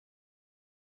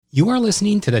You are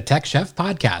listening to the Tech Chef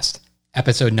Podcast,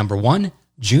 episode number 1,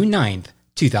 June 9th,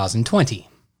 2020.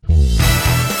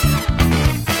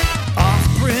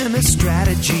 Off-premise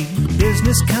strategy,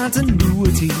 business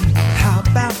continuity. How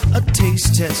about a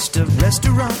taste test of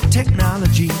restaurant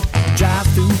technology?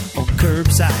 Drive-through or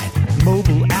curbside,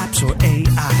 mobile apps or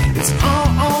AI. It's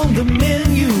all on the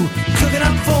menu, cooking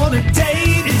up for the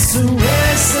date. It's a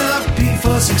recipe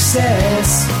for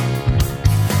success.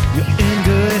 You're in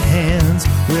good hands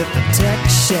with the Tech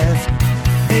Chef.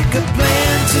 Make a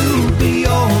plan to be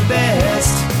your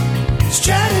best.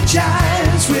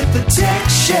 Strategize with the Tech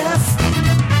Chef.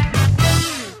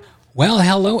 Well,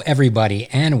 hello everybody,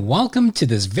 and welcome to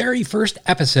this very first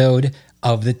episode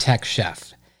of the Tech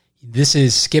Chef. This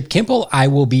is Skip Kimple. I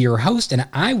will be your host, and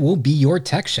I will be your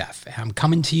Tech Chef. I'm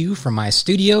coming to you from my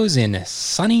studios in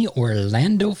sunny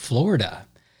Orlando, Florida.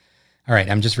 All right,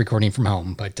 I'm just recording from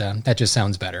home, but that just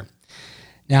sounds better.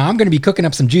 Now, I'm going to be cooking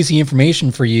up some juicy information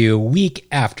for you week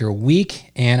after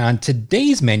week, and on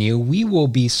today's menu, we will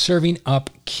be serving up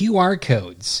QR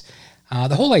codes.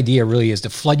 The whole idea really is to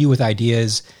flood you with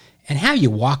ideas and have you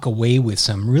walk away with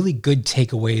some really good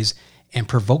takeaways and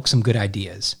provoke some good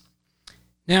ideas.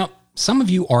 Now, some of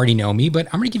you already know me, but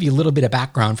I'm going to give you a little bit of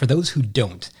background for those who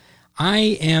don't.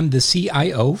 I am the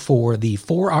CIO for the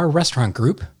 4R Restaurant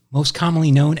Group, most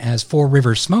commonly known as Four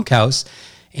Rivers Smokehouse,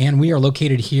 and we are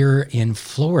located here in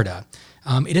Florida.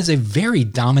 It is a very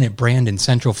dominant brand in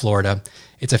Central Florida.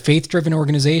 It's a faith-driven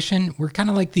organization. We're kind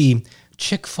of like the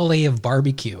Chick-fil-A of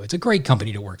barbecue. It's a great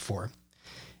company to work for.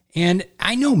 And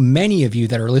I know many of you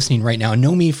that are listening right now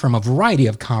know me from a variety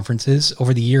of conferences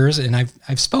over the years, and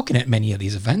I've spoken at many of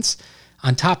these events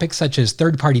on topics such as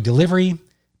third-party delivery,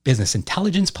 business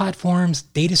intelligence platforms,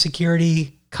 data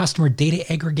security, customer data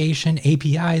aggregation,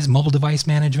 APIs, mobile device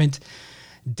management,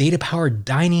 data-powered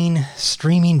dining,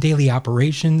 streaming daily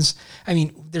operations. I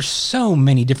mean, there's so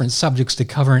many different subjects to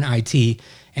cover in IT,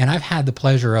 and I've had the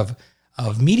pleasure of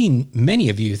meeting many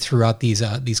of you throughout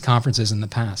these conferences in the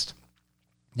past.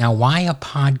 Now, why a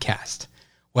podcast?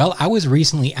 Well, I was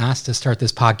recently asked to start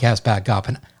this podcast back up,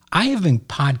 and I have been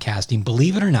podcasting,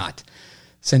 believe it or not,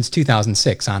 since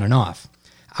 2006 on and off.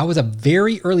 I was a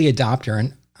very early adopter,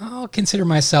 and I'll consider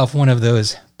myself one of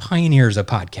those pioneers of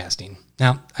podcasting.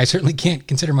 Now, I certainly can't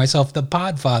consider myself the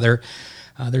podfather.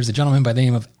 There's a gentleman by the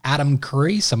name of Adam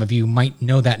Curry. Some of you might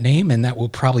know that name, and that will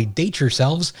probably date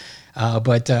yourselves.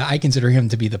 But I consider him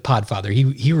to be the podfather.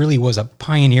 He really was a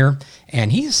pioneer,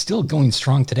 and he's still going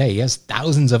strong today. He has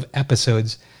thousands of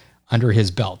episodes under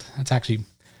his belt. That's actually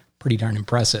pretty darn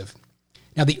impressive.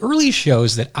 Now, the early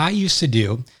shows that I used to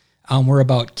do were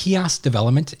about kiosk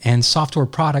development and software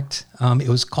product. It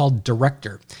was called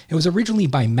Director. It was originally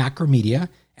by Macromedia,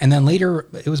 and then later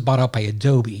it was bought out by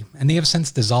Adobe, and they have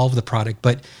since dissolved the product,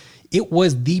 but it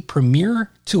was the premier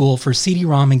tool for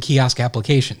CD-ROM and kiosk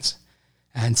applications.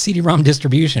 And CD-ROM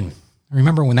distribution.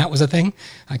 Remember when that was a thing?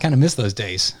 I kind of miss those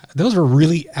days. Those were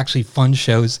really actually fun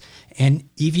shows. And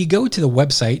if you go to the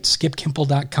website,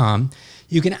 skipkimple.com,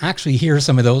 you can actually hear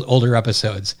some of those older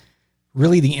episodes.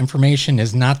 Really, the information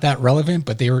is not that relevant,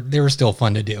 but they were still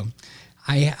fun to do.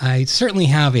 I certainly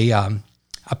have a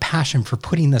passion for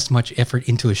putting this much effort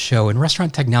into a show, and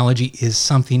restaurant technology is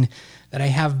something that I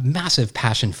have massive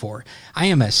passion for. I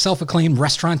am a self-acclaimed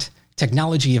restaurant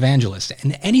technology evangelist,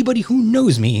 and anybody who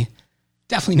knows me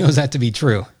definitely knows that to be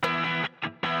true.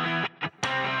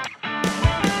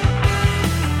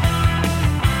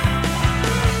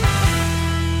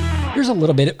 Here's a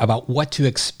little bit about what to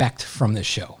expect from this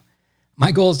show.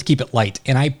 My goal is to keep it light,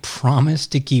 and I promise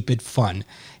to keep it fun.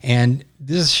 And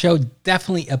this show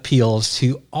definitely appeals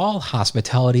to all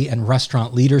hospitality and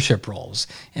restaurant leadership roles.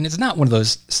 And it's not one of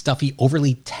those stuffy,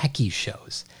 overly techie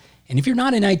shows. And if you're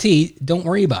not in IT, don't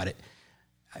worry about it.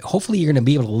 Hopefully you're going to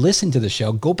be able to listen to the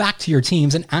show, go back to your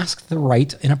teams, and ask the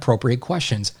right and appropriate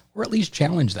questions, or at least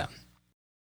challenge them.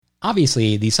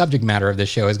 Obviously, the subject matter of this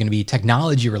show is going to be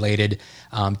technology related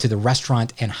to the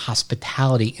restaurant and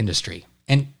hospitality industry.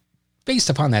 And based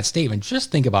upon that statement,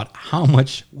 just think about how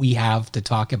much we have to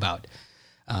talk about.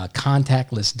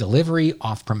 Contactless delivery,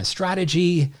 off-premise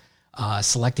strategy,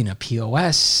 selecting a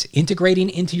POS, integrating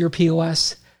into your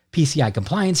POS, PCI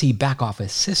compliancy, back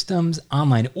office systems,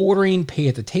 online ordering, pay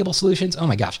at the table solutions. Oh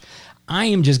my gosh, I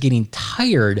am just getting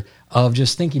tired of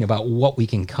just thinking about what we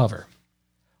can cover.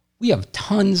 We have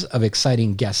tons of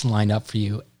exciting guests lined up for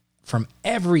you from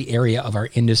every area of our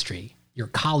industry. Your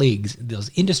colleagues,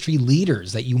 those industry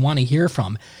leaders that you want to hear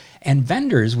from, and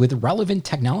vendors with relevant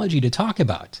technology to talk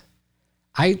about.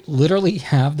 I literally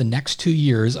have the next 2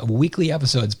 years of weekly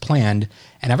episodes planned,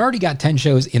 and I've already got 10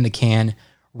 shows in the can,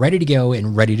 ready to go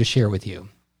and ready to share with you.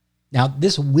 Now,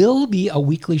 this will be a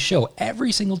weekly show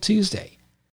every single Tuesday.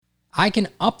 I can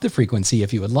up the frequency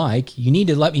if you would like. You need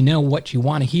to let me know what you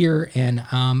want to hear and,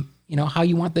 how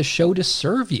you want the show to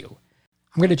serve you.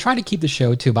 I'm going to try to keep the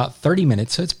show to about 30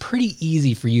 minutes, so it's pretty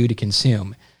easy for you to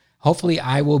consume. Hopefully,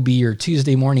 I will be your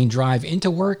Tuesday morning drive into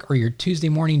work or your Tuesday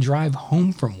morning drive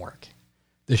home from work.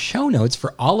 The show notes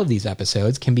for all of these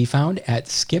episodes can be found at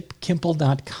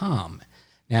skipkimpel.com.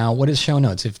 Now, what is show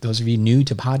notes? If those of you new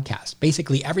to podcasts,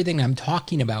 basically everything I'm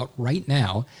talking about right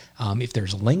now, if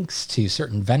there's links to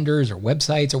certain vendors or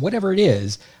websites or whatever it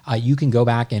is, you can go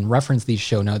back and reference these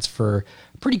show notes for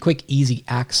pretty quick, easy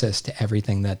access to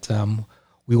everything that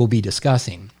we will be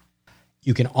discussing.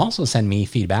 You can also send me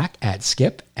feedback at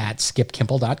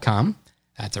skip@skipkimpel.com.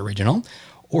 That's original.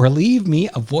 Or leave me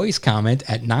a voice comment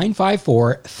at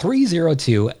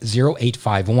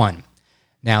 954-302-0851.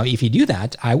 Now, if you do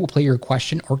that, I will play your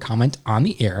question or comment on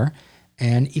the air.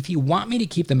 And if you want me to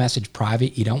keep the message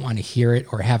private, you don't want to hear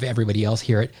it or have everybody else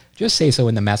hear it, just say so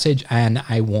in the message and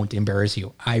I won't embarrass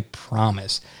you. I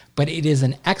promise. But it is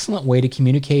an excellent way to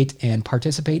communicate and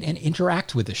participate and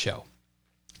interact with the show.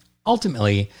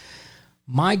 Ultimately,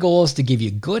 my goal is to give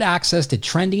you good access to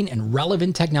trending and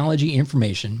relevant technology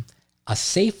information, a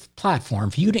safe platform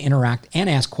for you to interact and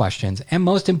ask questions, and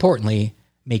most importantly,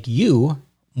 make you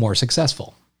more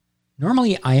successful.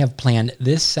 Normally, I have planned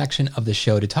this section of the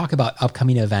show to talk about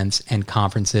upcoming events and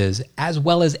conferences, as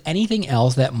well as anything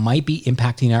else that might be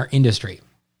impacting our industry.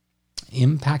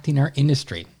 Impacting our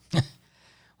industry.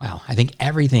 Wow, I think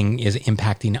everything is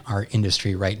impacting our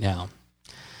industry right now.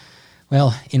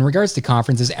 Well, in regards to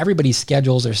conferences, everybody's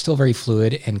schedules are still very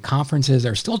fluid, and conferences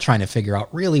are still trying to figure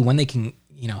out really when they can,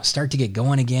 start to get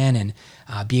going again and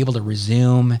be able to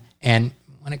resume. And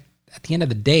at the end of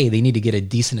the day, they need to get a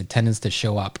decent attendance to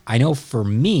show up. I know for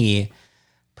me,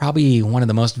 probably one of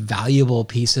the most valuable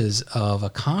pieces of a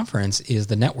conference is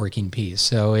the networking piece.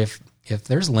 So if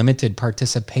there's limited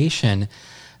participation,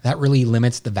 that really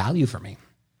limits the value for me.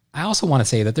 I also want to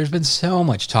say that there's been so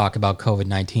much talk about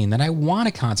COVID-19 that I want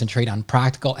to concentrate on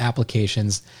practical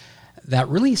applications that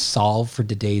really solve for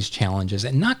today's challenges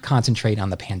and not concentrate on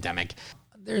the pandemic.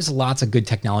 There's lots of good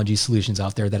technology solutions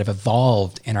out there that have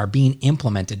evolved and are being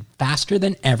implemented faster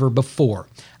than ever before.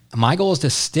 My goal is to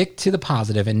stick to the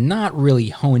positive and not really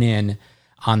hone in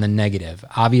on the negative.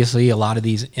 Obviously, a lot of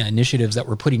these initiatives that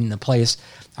we're putting into place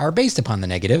are based upon the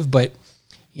negative, but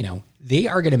they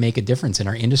are going to make a difference in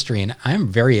our industry. And I'm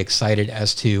very excited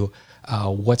as to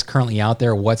what's currently out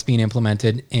there, what's being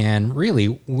implemented, and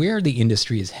really where the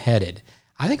industry is headed.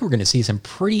 I think we're going to see some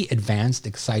pretty advanced,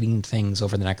 exciting things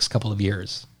over the next couple of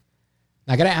years.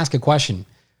 Now, I got to ask a question.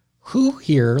 Who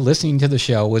here listening to the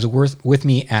show was with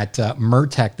me at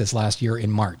MERTEC this last year in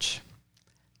March?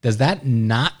 Does that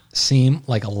not seem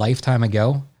like a lifetime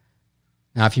ago?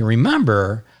 Now, if you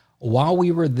remember, while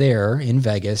we were there in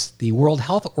Vegas, the World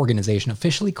Health Organization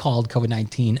officially called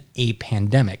COVID-19 a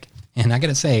pandemic. And I got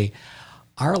to say,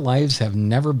 our lives have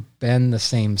never been the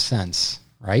same since,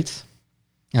 right?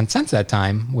 And since that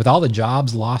time, with all the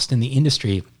jobs lost in the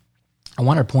industry, I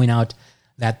want to point out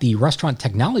that the Restaurant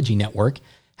Technology Network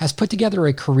has put together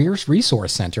a careers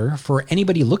resource center for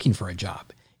anybody looking for a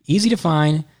job. Easy to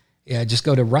find. Just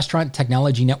go to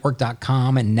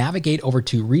restauranttechnologynetwork.com and navigate over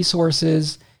to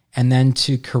resources and then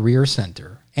to Career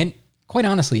Center. And quite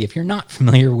honestly, if you're not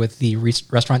familiar with the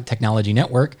Restaurant Technology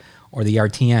Network or the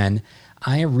RTN,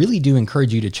 I really do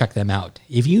encourage you to check them out.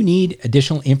 If you need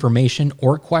additional information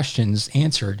or questions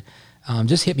answered,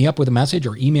 just hit me up with a message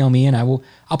or email me, and I'll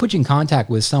put you in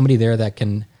contact with somebody there that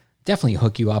can definitely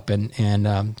hook you up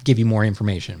and give you more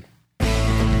information.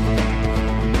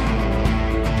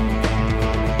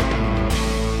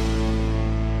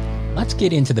 Let's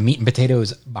get into the meat and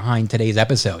potatoes behind today's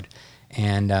episode,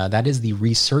 and that is the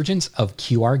resurgence of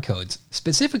QR codes,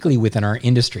 specifically within our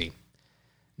industry.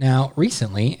 Now,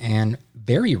 recently, and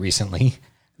very recently,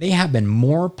 they have been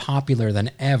more popular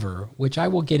than ever, which I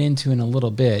will get into in a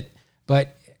little bit.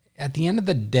 But at the end of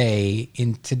the day,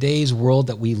 in today's world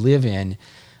that we live in,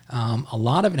 a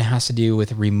lot of it has to do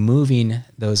with removing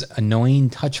those annoying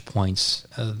touch points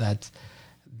that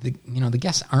the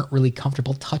guests aren't really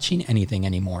comfortable touching anything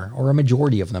anymore, or a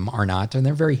majority of them are not, and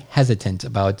they're very hesitant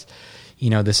about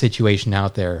the situation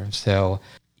out there. So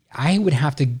I would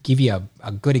have to give you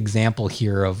a good example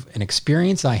here of an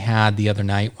experience I had the other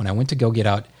night when I went to go get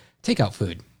takeout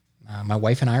food. My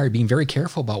wife and I are being very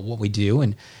careful about what we do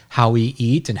and how we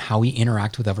eat and how we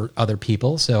interact with other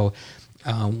people. So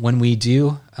when we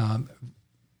do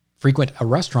frequent a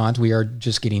restaurant, we are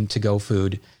just getting to-go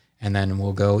food, and then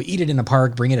we'll go eat it in the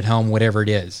park, bring it at home, whatever it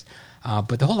is.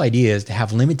 But the whole idea is to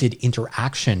have limited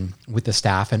interaction with the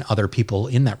staff and other people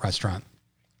in that restaurant.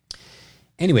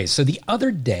 Anyway, so the other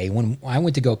day when I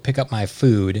went to go pick up my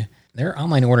food, their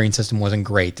online ordering system wasn't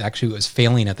great. Actually, it was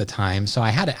failing at the time. So I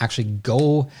had to actually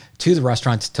go to the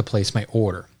restaurant to place my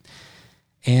order.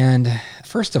 And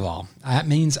first of all, that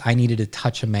means I needed to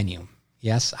touch a menu.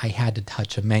 Yes, I had to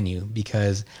touch a menu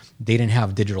because they didn't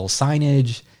have digital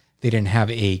signage. They didn't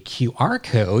have a QR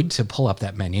code to pull up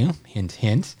that menu. Hint,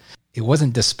 hint. It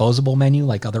wasn't disposable menu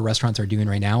like other restaurants are doing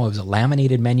right now. It was a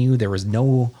laminated menu. There was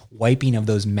no wiping of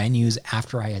those menus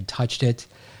after I had touched it.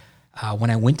 When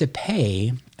I went to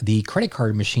pay, the credit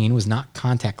card machine was not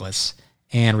contactless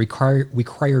and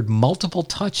required multiple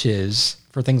touches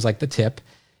for things like the tip.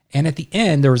 And at the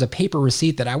end, there was a paper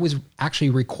receipt that I was actually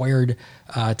required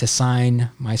to sign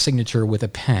my signature with a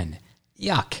pen.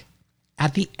 Yuck.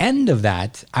 At the end of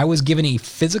that, I was given a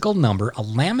physical number, a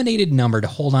laminated number to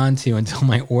hold on to until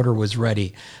my order was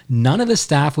ready. None of the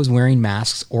staff was wearing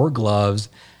masks or gloves,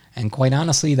 and quite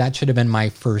honestly, that should have been my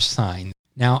first sign.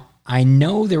 Now, I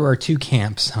know there are two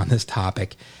camps on this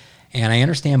topic, and I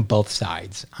understand both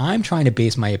sides. I'm trying to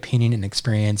base my opinion and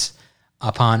experience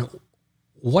upon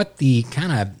what the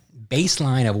kind of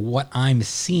baseline of what I'm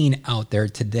seeing out there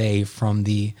today from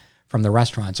the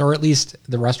restaurants, or at least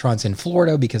the restaurants in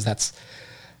Florida, because that's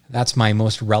my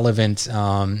most relevant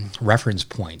reference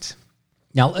point.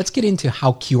 Now, let's get into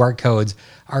how QR codes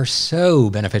are so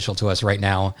beneficial to us right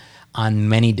now on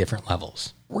many different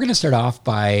levels. We're going to start off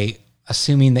by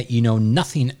assuming that you know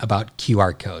nothing about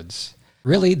QR codes.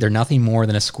 Really, they're nothing more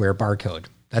than a square barcode.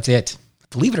 That's it.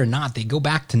 Believe it or not, they go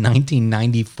back to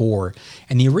 1994.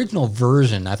 And the original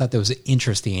version, I thought that was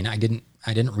interesting. I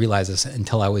didn't realize this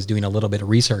until I was doing a little bit of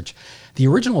research. The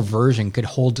original version could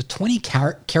hold 20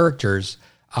 characters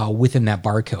within that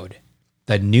barcode.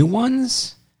 The new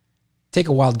ones, take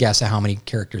a wild guess at how many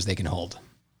characters they can hold.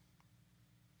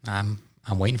 I'm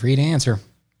waiting for you to answer.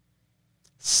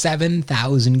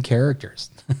 7,000 characters.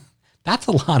 That's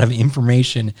a lot of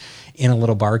information in a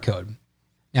little barcode.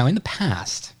 Now, in the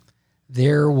past,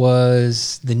 there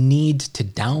was the need to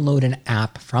download an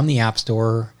app from the App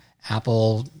Store,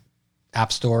 Apple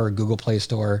App Store, Google Play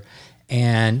Store,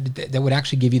 and that would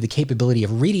actually give you the capability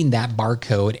of reading that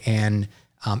barcode and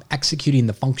executing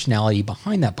the functionality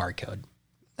behind that barcode.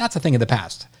 That's a thing of the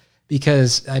past,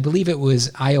 because I believe it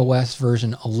was iOS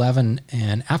version 11,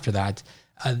 and after that,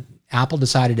 Apple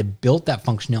decided to build that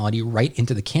functionality right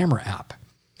into the camera app.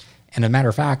 And as a matter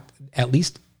of fact, at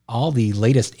least all the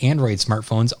latest Android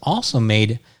smartphones also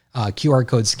made QR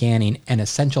code scanning an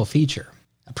essential feature.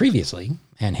 Previously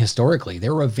and historically, they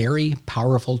were a very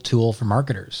powerful tool for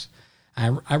marketers.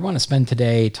 I want to spend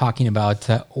today talking about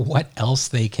what else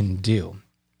they can do.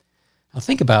 Now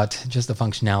think about just the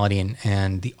functionality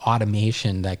and the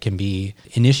automation that can be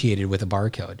initiated with a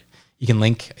barcode. You can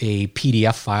link a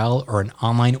PDF file or an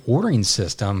online ordering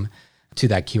system to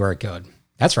that QR code.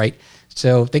 That's right.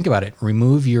 So think about it.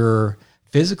 Remove your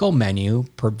physical menu,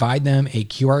 provide them a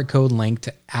QR code link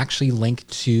to actually link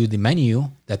to the menu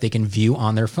that they can view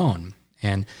on their phone.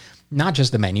 And not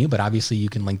just the menu, but obviously you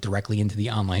can link directly into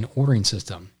the online ordering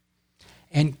system.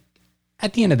 And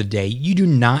at the end of the day, you do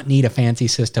not need a fancy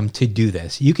system to do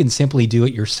this. You can simply do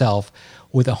it yourself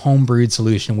with a home-brewed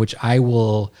solution, which I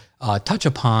will touch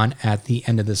upon at the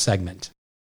end of this segment.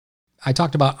 I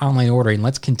talked about online ordering.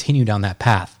 Let's continue down that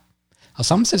path. Now,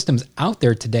 some systems out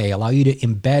there today allow you to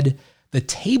embed the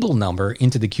table number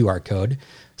into the QR code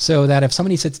so that if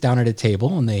somebody sits down at a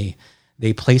table and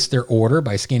they place their order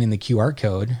by scanning the QR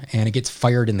code and it gets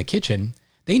fired in the kitchen,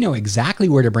 they know exactly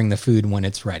where to bring the food when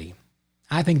it's ready.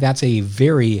 I think that's a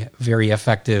very, very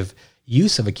effective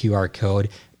use of a QR code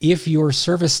if your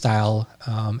service style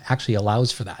actually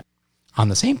allows for that. On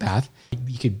the same path,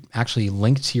 you could actually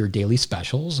link to your daily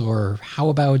specials, or how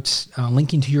about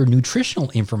linking to your nutritional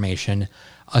information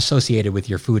associated with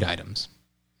your food items?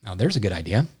 Now, there's a good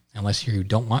idea, unless you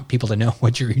don't want people to know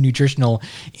what your nutritional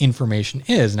information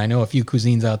is. And I know a few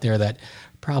cuisines out there that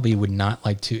probably would not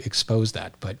like to expose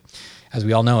that. But as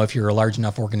we all know, if you're a large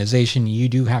enough organization, you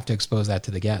do have to expose that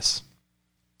to the guests.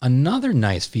 Another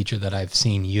nice feature that I've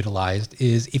seen utilized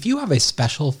is if you have a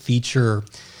special feature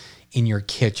in your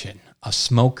kitchen, a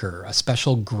smoker, a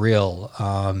special grill,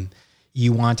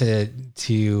 you want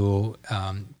to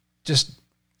just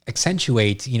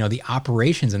accentuate, the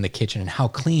operations in the kitchen and how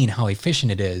clean, how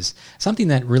efficient it is, something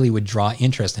that really would draw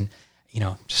interest. And,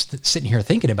 just sitting here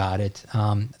thinking about it,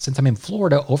 since I'm in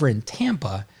Florida, over in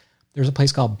Tampa, there's a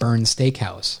place called Bern's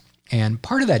Steakhouse. And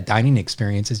part of that dining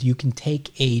experience is you can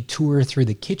take a tour through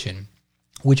the kitchen,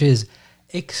 which is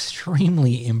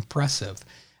extremely impressive.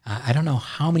 I don't know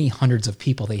how many hundreds of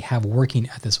people they have working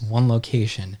at this one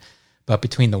location, but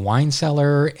between the wine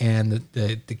cellar and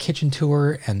the kitchen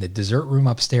tour and the dessert room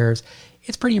upstairs,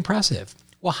 it's pretty impressive.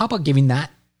 Well, how about giving that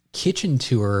kitchen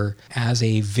tour as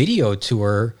a video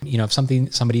tour? If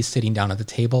somebody's sitting down at the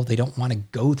table, they don't want to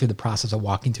go through the process of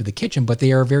walking through the kitchen, but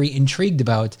they are very intrigued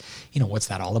about, what's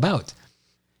that all about?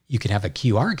 You could have a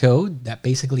QR code that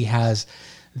basically has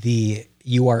the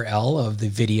URL of the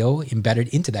video embedded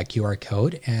into that QR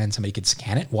code, and somebody could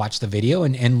scan it, watch the video,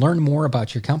 and learn more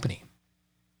about your company.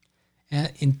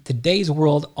 And in today's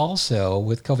world, also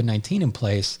with COVID-19 in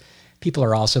place, people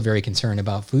are also very concerned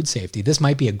about food safety. This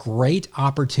might be a great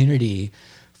opportunity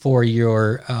for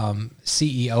your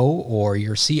CEO or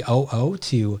your COO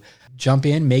to jump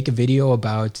in, make a video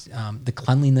about the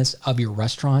cleanliness of your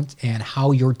restaurant and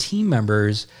how your team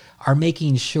members are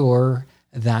making sure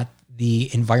that the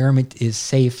environment is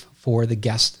safe for the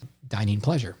guest dining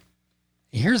pleasure.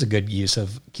 Here's a good use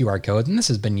of QR codes, and this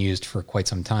has been used for quite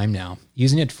some time now.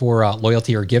 Using it for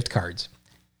loyalty or gift cards.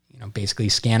 Basically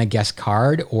scan a guest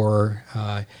card or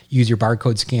use your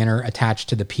barcode scanner attached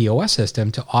to the POS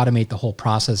system to automate the whole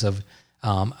process of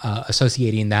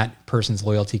associating that person's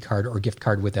loyalty card or gift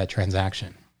card with that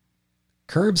transaction.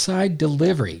 Curbside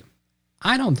delivery.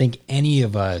 I don't think any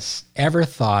of us ever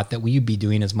thought that we'd be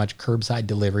doing as much curbside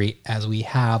delivery as we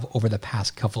have over the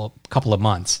past couple of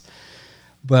months.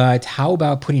 But how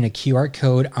about putting a QR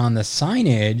code on the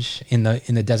signage in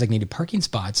the designated parking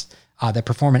spots that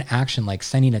perform an action like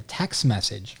sending a text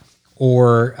message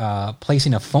or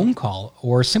placing a phone call,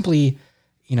 or simply,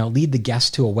 lead the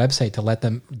guest to a website to let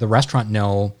the restaurant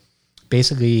know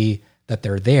basically that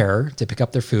they're there to pick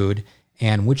up their food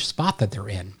and which spot that they're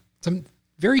in. Some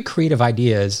very creative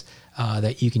ideas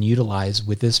that you can utilize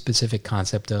with this specific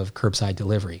concept of curbside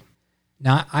delivery.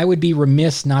 Now, I would be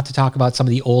remiss not to talk about some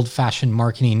of the old-fashioned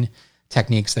marketing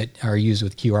techniques that are used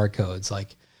with QR codes,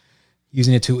 like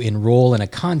using it to enroll in a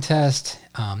contest,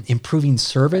 improving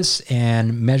service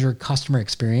and measure customer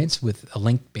experience with a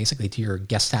link basically to your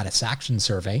guest satisfaction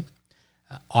survey,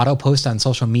 auto post on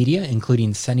social media,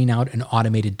 including sending out an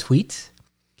automated tweet,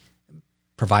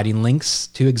 providing links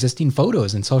to existing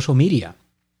photos in social media.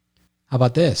 How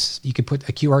about this? You could put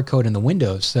a QR code in the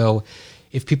window. So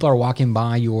if people are walking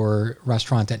by your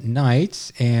restaurant at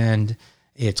night and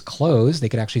it's closed, they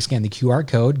could actually scan the QR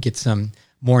code, get some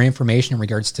more information in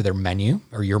regards to their menu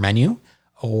or your menu,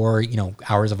 or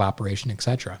hours of operation,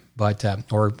 etc. But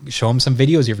or show them some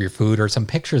videos of your food or some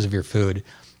pictures of your food.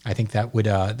 I think that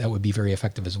would be very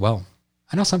effective as well.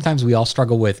 I know sometimes we all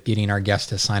struggle with getting our guests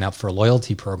to sign up for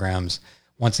loyalty programs.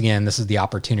 Once again, this is the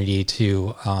opportunity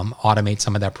to automate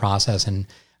some of that process and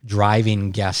driving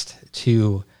guests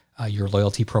to your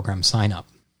loyalty program sign up.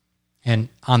 And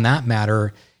on that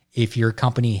matter, if your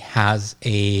company has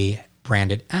a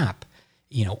branded app,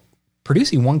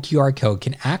 producing one QR code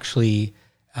can actually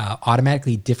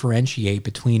automatically differentiate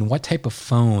between what type of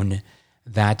phone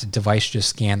that device just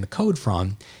scanned the code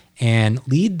from and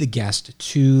lead the guest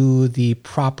to the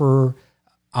proper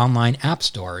online app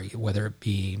store, whether it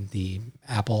be the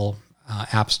Apple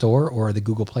App Store or the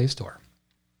Google Play Store.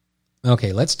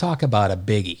 Okay, let's talk about a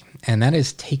biggie, and that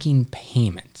is taking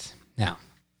payment. Now,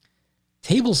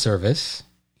 table service,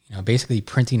 basically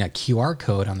printing a QR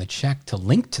code on the check to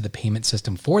link to the payment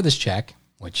system for this check,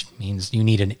 which means you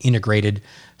need an integrated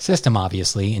system,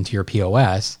 obviously, into your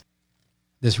POS.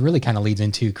 This really kind of leads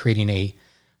into creating a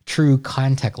true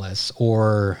contactless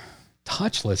or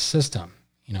touchless system.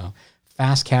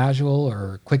 Fast casual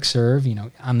or quick serve,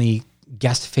 on the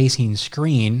guest-facing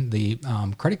screen, the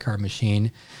credit card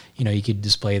machine, you could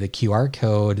display the QR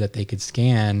code that they could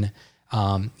scan.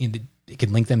 It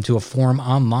could link them to a form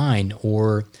online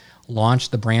or launch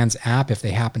the brand's app if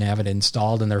they happen to have it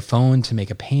installed in their phone to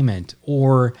make a payment,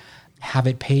 or have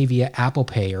it pay via Apple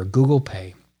Pay or Google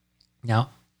Pay. Now,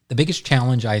 the biggest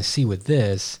challenge I see with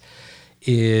this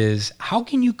is how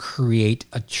can you create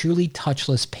a truly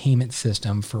touchless payment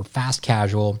system for fast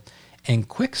casual and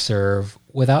quick serve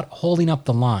without holding up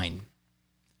the line?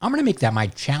 I'm going to make that my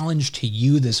challenge to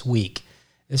you this week.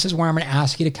 This is where I'm going to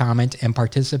ask you to comment and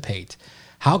participate.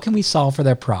 How can we solve for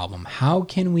that problem? How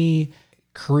can we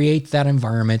create that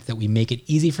environment that we make it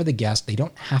easy for the guest? They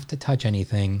don't have to touch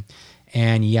anything,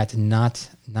 and yet not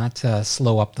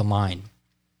slow up the line.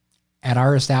 At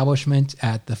our establishment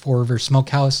at the Four Rivers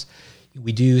Smokehouse,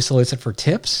 we do solicit for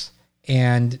tips,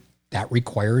 and that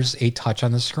requires a touch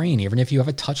on the screen. Even if you have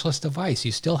a touchless device,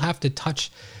 you still have to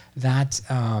touch that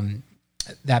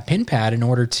pin pad in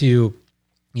order to,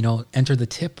 enter the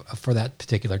tip for that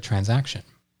particular transaction.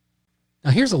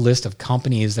 Now, here's a list of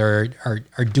companies that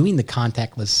are doing the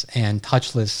contactless and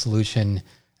touchless solution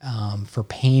for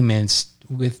payments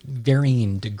with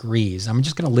varying degrees. I'm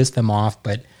just going to list them off,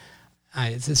 but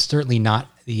it's certainly not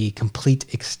the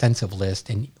complete extensive list.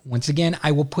 And once again,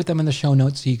 I will put them in the show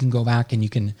notes so you can go back and you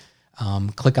can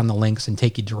click on the links and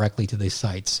take you directly to these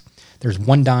sites. There's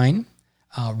OneDine,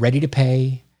 Ready to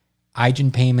Pay,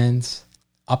 iGen Payments,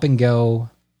 Up and Go,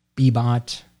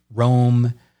 Bbot,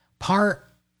 Roam. PAR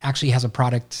actually has a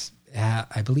product,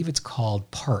 I believe it's called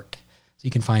Park. So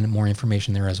you can find more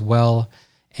information there as well.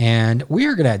 And we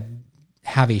are going to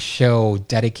have a show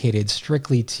dedicated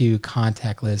strictly to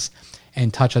contactless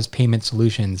and touchless payment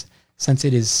solutions, since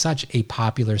it is such a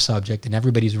popular subject and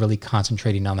everybody's really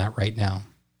concentrating on that right now.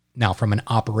 Now, from an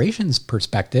operations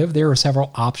perspective, there are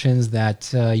several options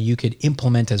that you could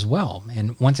implement as well.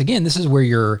 And once again, this is where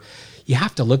you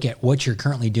have to look at what you're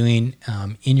currently doing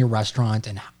in your restaurant.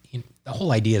 And the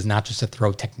whole idea is not just to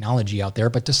throw technology out there,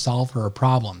 but to solve for a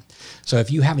problem. So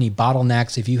if you have any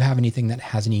bottlenecks, if you have anything that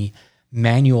has any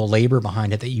manual labor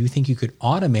behind it that you think you could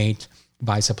automate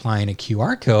by supplying a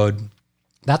QR code,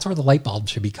 that's where the light bulb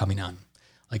should be coming on.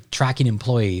 Like tracking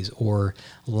employees or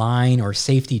line or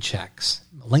safety checks,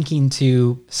 linking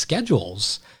to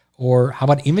schedules, or how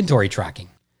about inventory tracking?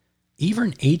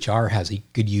 Even HR has a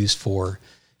good use for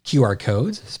QR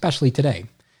codes, especially today.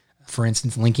 For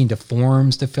instance, linking to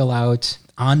forms to fill out,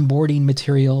 onboarding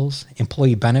materials,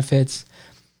 employee benefits,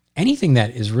 anything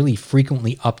that is really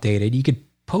frequently updated. You could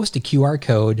post a QR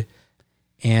code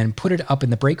and put it up in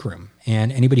the break room.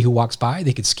 And anybody who walks by,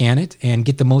 they could scan it and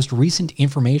get the most recent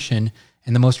information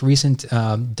and the most recent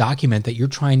document that you're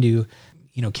trying to,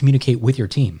 communicate with your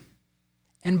team.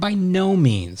 And by no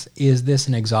means is this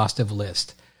an exhaustive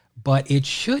list, but it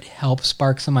should help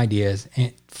spark some ideas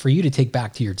for you to take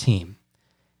back to your team.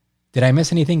 Did I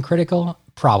miss anything critical?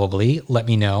 Probably. Let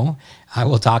me know. I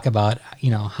will talk about,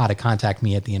 how to contact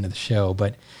me at the end of the show.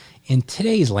 But in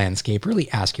today's landscape, really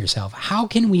ask yourself, how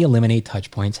can we eliminate touch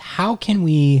points? How can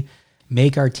we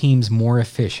make our teams more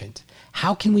efficient?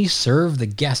 How can we serve the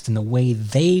guest in the way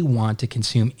they want to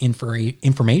consume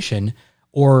information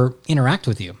or interact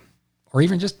with you, or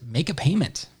even just make a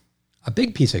payment? A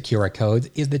big piece of QR codes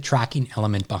is the tracking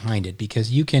element behind it,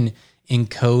 because you can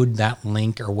encode that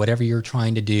link or whatever you're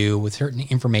trying to do with certain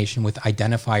information with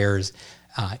identifiers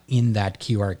in that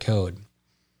QR code.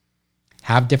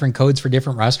 Have different codes for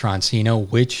different restaurants so you know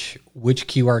which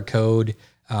QR code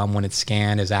when it's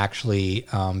scanned is actually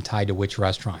tied to which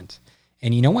restaurant.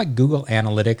 And you know what? Google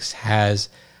Analytics has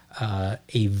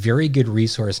a very good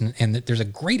resource, and there's a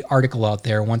great article out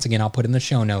there. Once again, I'll put in the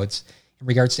show notes in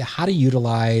regards to how to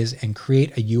utilize and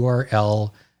create a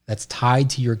URL that's tied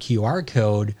to your QR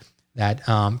code that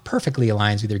perfectly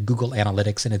aligns with your Google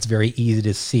Analytics, and it's very easy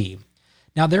to see.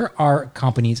 Now, there are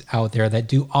companies out there that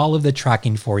do all of the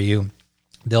tracking for you.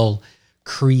 They'll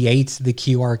create the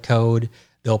QR code,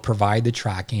 they'll provide the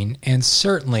tracking, and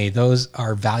certainly those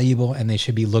are valuable and they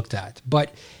should be looked at.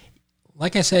 But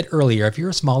like I said earlier, if you're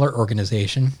a smaller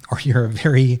organization or you're a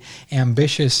very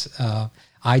ambitious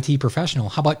IT professional,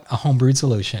 how about a homebrewed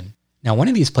solution? Now, one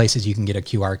of these places you can get a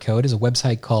QR code is a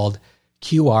website called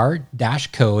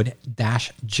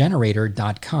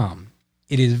qr-code-generator.com.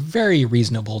 It is very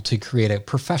reasonable to create a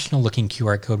professional-looking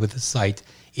QR code with the site.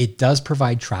 It does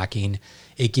provide tracking.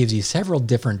 It gives you several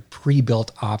different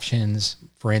pre-built options.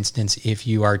 For instance, if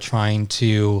you are trying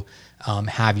to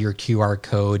have your QR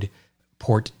code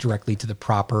port directly to the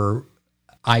proper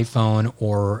iPhone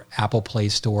or Apple Play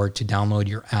Store to download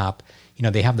your app,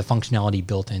 they have the functionality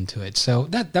built into it. So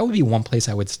that would be one place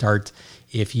I would start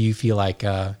if you feel like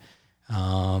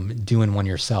doing one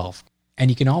yourself. And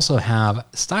you can also have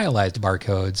stylized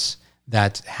barcodes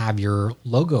that have your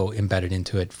logo embedded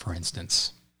into it, for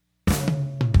instance.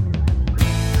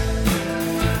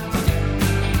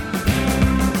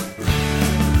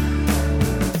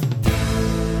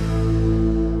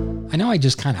 I know I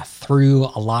just kind of threw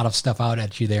a lot of stuff out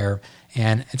at you there,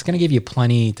 and it's going to give you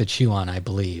plenty to chew on, I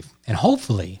believe. And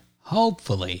hopefully,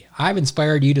 I've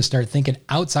inspired you to start thinking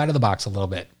outside of the box a little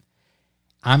bit.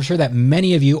 I'm sure that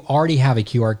many of you already have a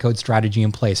QR code strategy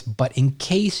in place, but in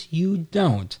case you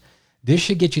don't, this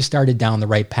should get you started down the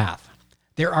right path.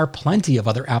 There are plenty of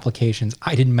other applications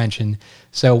I didn't mention.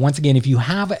 So once again, if you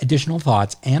have additional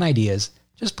thoughts and ideas,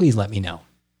 just please let me know.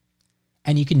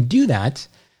 And you can do that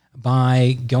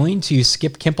by going to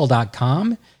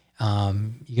skipkimpel.com.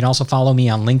 You can also follow me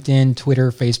on LinkedIn,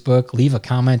 Twitter, Facebook, leave a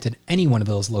comment at any one of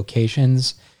those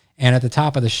locations. And at the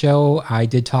top of the show, I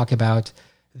did talk about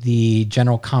the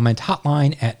general comment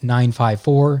hotline at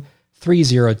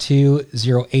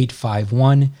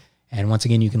 954-302-0851. And once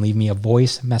again, you can leave me a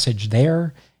voice message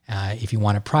there. If you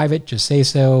want it private, just say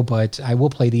so, but I will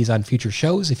play these on future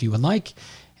shows if you would like.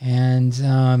 And,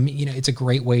 it's a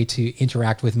great way to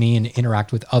interact with me and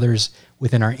interact with others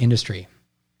within our industry.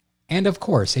 And of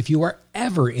course, if you are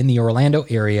ever in the Orlando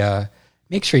area,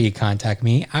 make sure you contact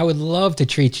me. I would love to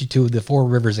treat you to the Four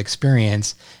Rivers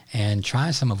experience and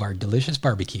try some of our delicious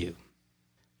barbecue.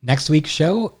 Next week's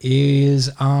show is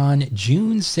on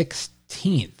June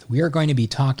 16th. We are going to be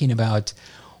talking about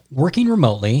working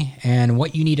remotely and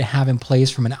what you need to have in place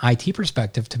from an IT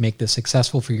perspective to make this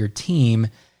successful for your team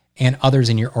and others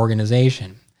in your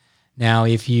organization. Now,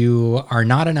 if you are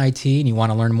not in IT and you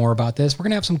want to learn more about this, we're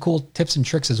going to have some cool tips and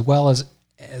tricks as well as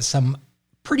some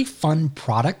pretty fun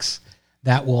products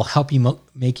that will help you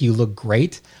make you look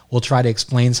great. We'll try to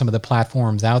explain some of the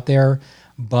platforms out there,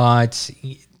 but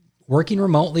working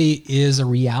remotely is a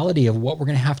reality of what we're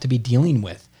going to have to be dealing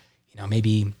with.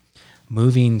 Maybe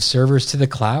moving servers to the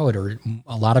cloud or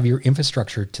a lot of your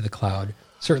infrastructure to the cloud.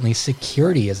 Certainly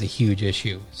security is a huge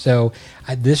issue. So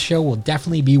this show will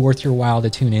definitely be worth your while to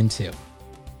tune into.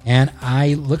 And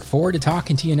I look forward to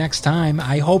talking to you next time.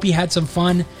 I hope you had some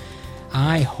fun.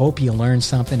 I hope you learned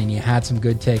something and you had some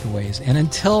good takeaways. And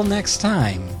until next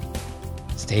time,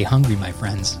 stay hungry, my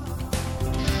friends.